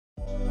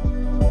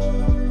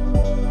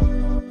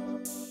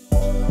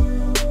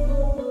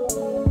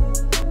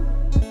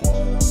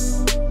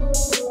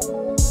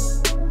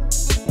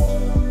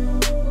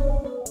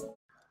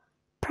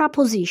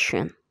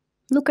Preposition.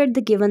 Look at the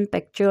given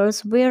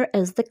pictures. Where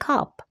is the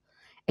cup?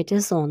 It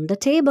is on the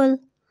table.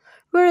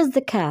 Where is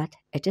the cat?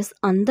 It is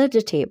under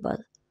the table.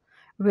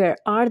 Where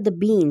are the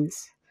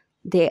beans?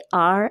 They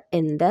are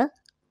in the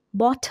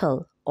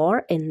bottle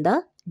or in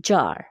the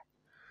jar.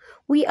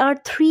 We are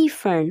three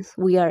friends.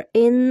 We are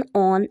in,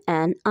 on,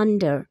 and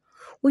under.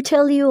 We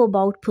tell you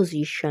about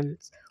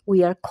positions.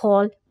 We are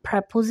called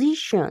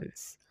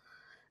prepositions.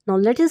 Now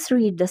let us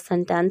read the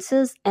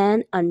sentences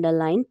and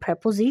underline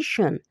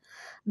preposition.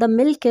 The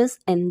milk is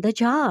in the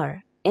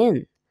jar.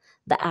 In.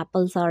 The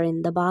apples are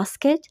in the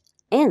basket.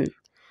 In.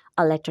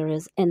 A letter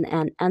is in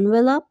an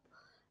envelope.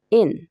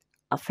 In.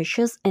 A fish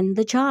is in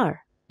the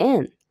jar.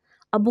 In.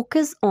 A book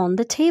is on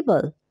the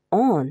table.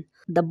 On.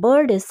 The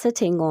bird is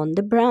sitting on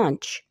the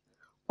branch.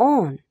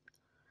 On.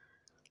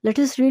 Let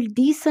us read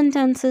these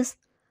sentences.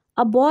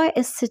 A boy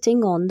is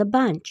sitting on the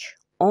bench.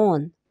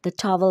 On. The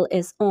towel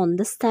is on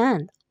the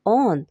stand.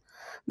 On.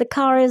 The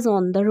car is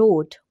on the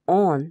road.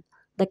 On.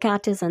 The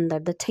cat is under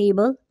the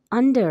table.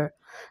 Under.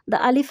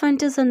 The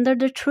elephant is under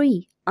the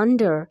tree.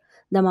 Under.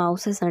 The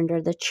mouse is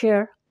under the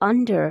chair.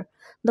 Under.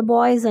 The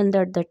boy is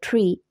under the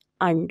tree.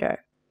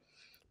 Under.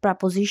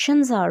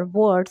 Prepositions are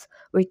words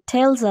which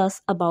tells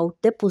us about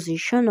the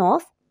position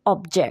of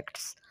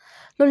objects.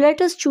 Now let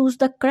us choose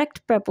the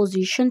correct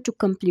preposition to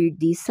complete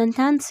these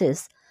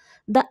sentences.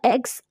 The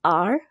eggs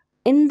are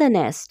in the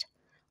nest.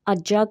 A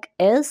jug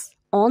is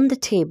on the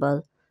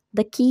table.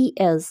 The key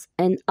is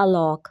in a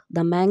lock.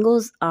 The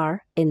mangoes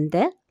are in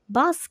the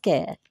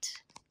basket.